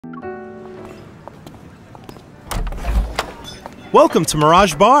Welcome to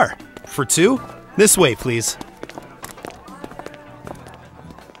Mirage Bar. For two? This way, please.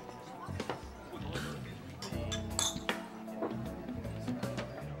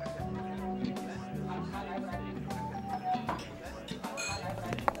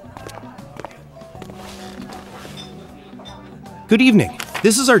 Good evening.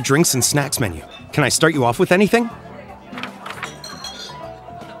 This is our drinks and snacks menu. Can I start you off with anything?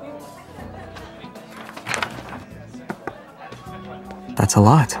 That's a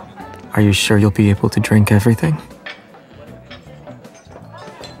lot. Are you sure you'll be able to drink everything?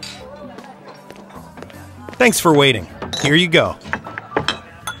 Thanks for waiting. Here you go.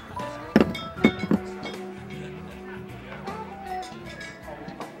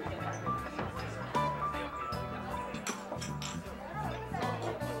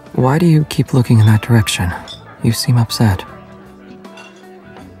 Why do you keep looking in that direction? You seem upset.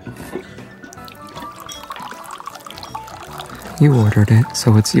 You ordered it,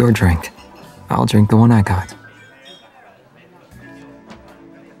 so it's your drink. I'll drink the one I got.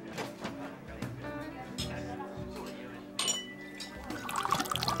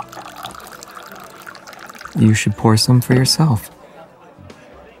 You should pour some for yourself.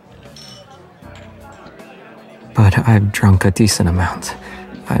 But I've drunk a decent amount.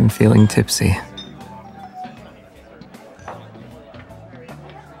 I'm feeling tipsy.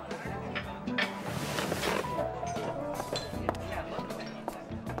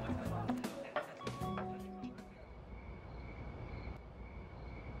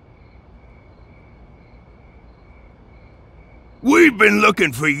 We've been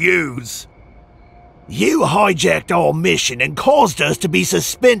looking for yous. You hijacked our mission and caused us to be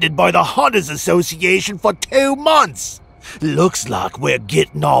suspended by the Hunters Association for 2 months. Looks like we're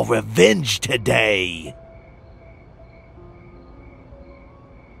getting our revenge today.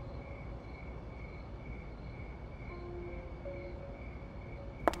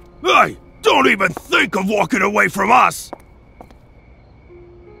 Hey, don't even think of walking away from us!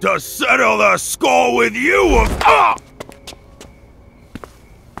 To settle the score with you of...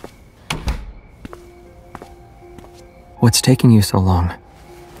 What's taking you so long?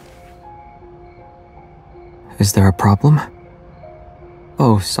 Is there a problem?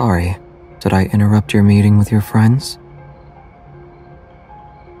 Oh, sorry. Did I interrupt your meeting with your friends?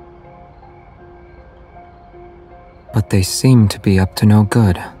 But they seem to be up to no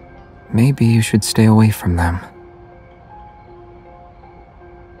good. Maybe you should stay away from them.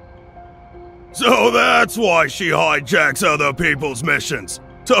 So that's why she hijacks other people's missions.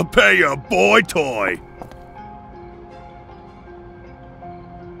 To pay a boy toy.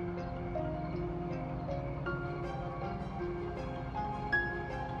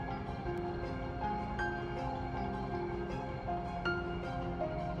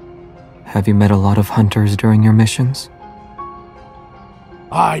 Have you met a lot of hunters during your missions?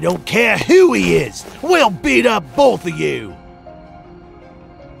 I don't care who he is. We'll beat up both of you.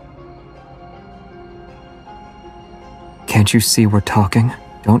 Can't you see we're talking?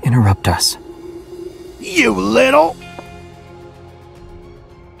 Don't interrupt us. You little...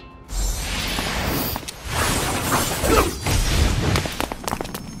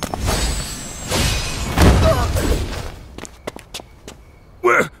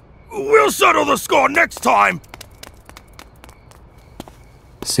 We'll settle the score next time!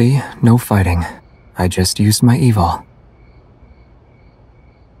 See? No fighting. I just used my evil.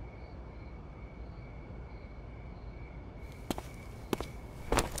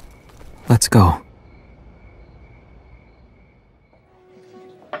 Let's go.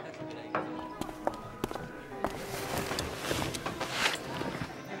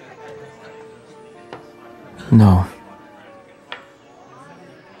 No.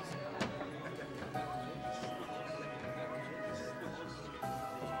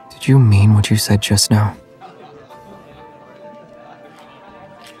 Did you mean what you said just now?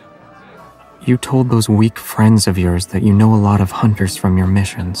 You told those weak friends of yours that you know a lot of hunters from your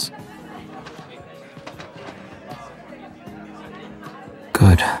missions.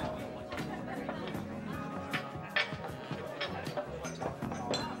 Good.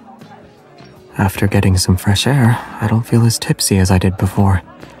 After getting some fresh air, I don't feel as tipsy as I did before.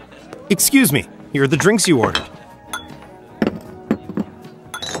 Excuse me, here are the drinks you ordered.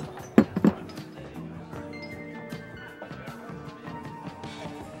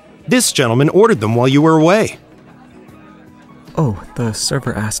 This gentleman ordered them while you were away. Oh, the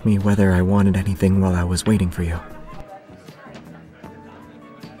server asked me whether I wanted anything while I was waiting for you.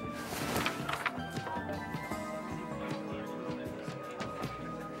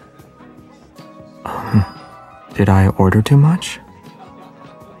 Did I order too much?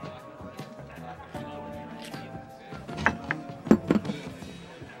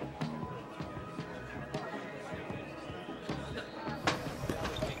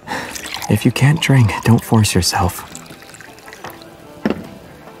 If you can't drink, don't force yourself.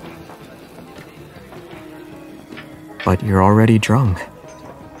 But you're already drunk.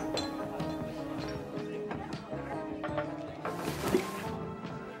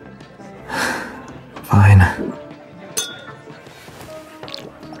 Fine.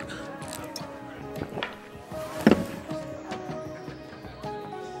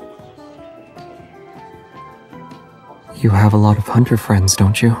 You have a lot of hunter friends,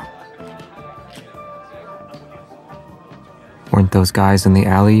 don't you? Weren't those guys in the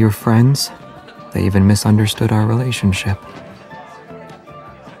alley your friends? They even misunderstood our relationship.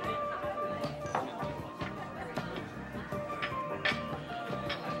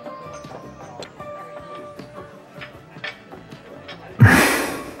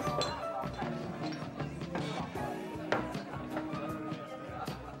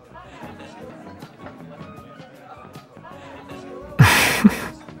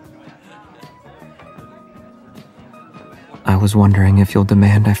 I was wondering if you'll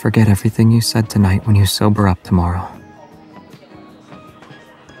demand I forget everything you said tonight when you sober up tomorrow.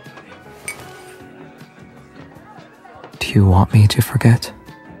 Do you want me to forget?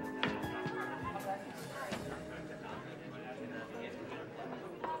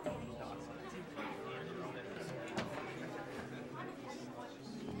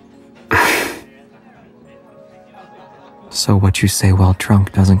 So what you say while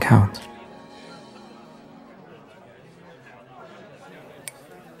drunk doesn't count?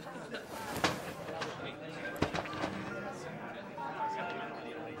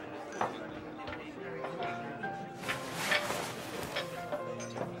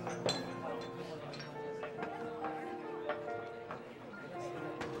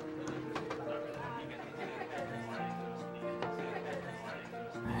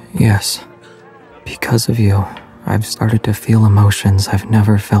 Yes, because of you, I've started to feel emotions I've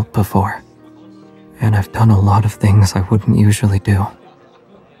never felt before. And I've done a lot of things I wouldn't usually do.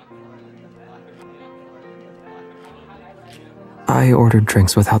 I ordered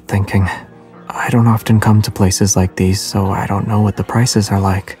drinks without thinking. I don't often come to places like these, so I don't know what the prices are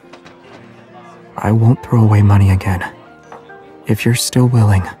like. I won't throw away money again. If you're still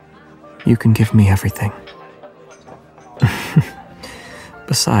willing, you can give me everything.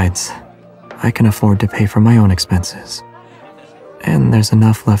 Besides, I can afford to pay for my own expenses. And there's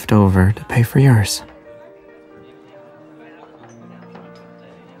enough left over to pay for yours.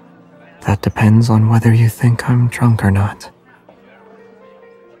 That depends on whether you think I'm drunk or not.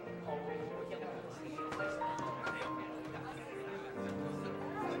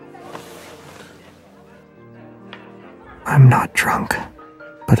 I'm not drunk,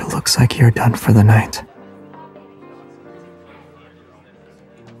 but it looks like you're done for the night.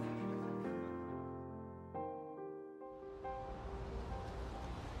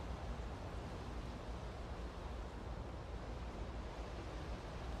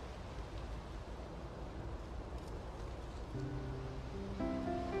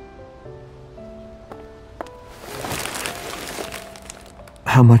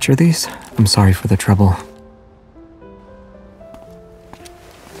 How much are these? I'm sorry for the trouble.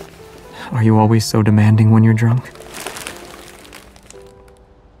 Are you always so demanding when you're drunk?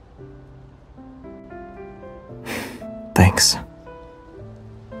 Thanks.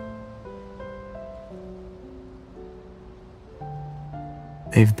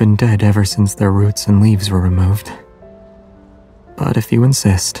 They've been dead ever since their roots and leaves were removed. But if you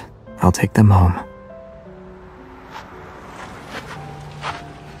insist, I'll take them home.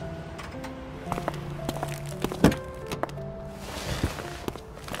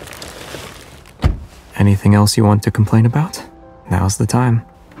 Anything else you want to complain about? Now's the time.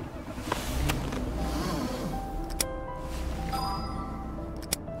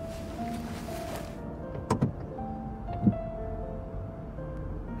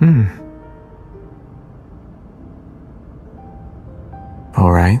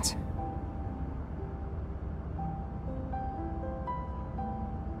 All right.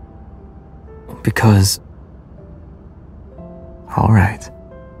 Because... All right.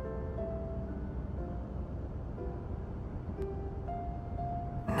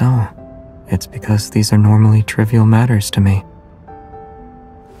 No, it's because these are normally trivial matters to me.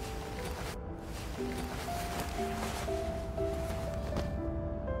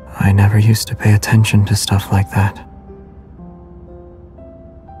 I never used to pay attention to stuff like that.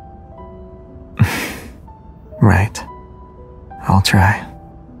 Right. I'll try.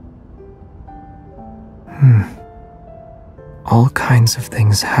 All kinds of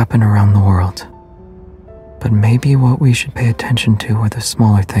things happen around the world. But maybe what we should pay attention to are the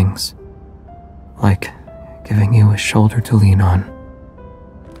smaller things. Like giving you a shoulder to lean on.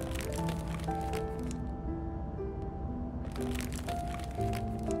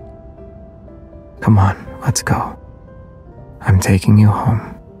 Come on, let's go. I'm taking you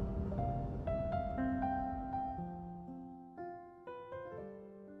home.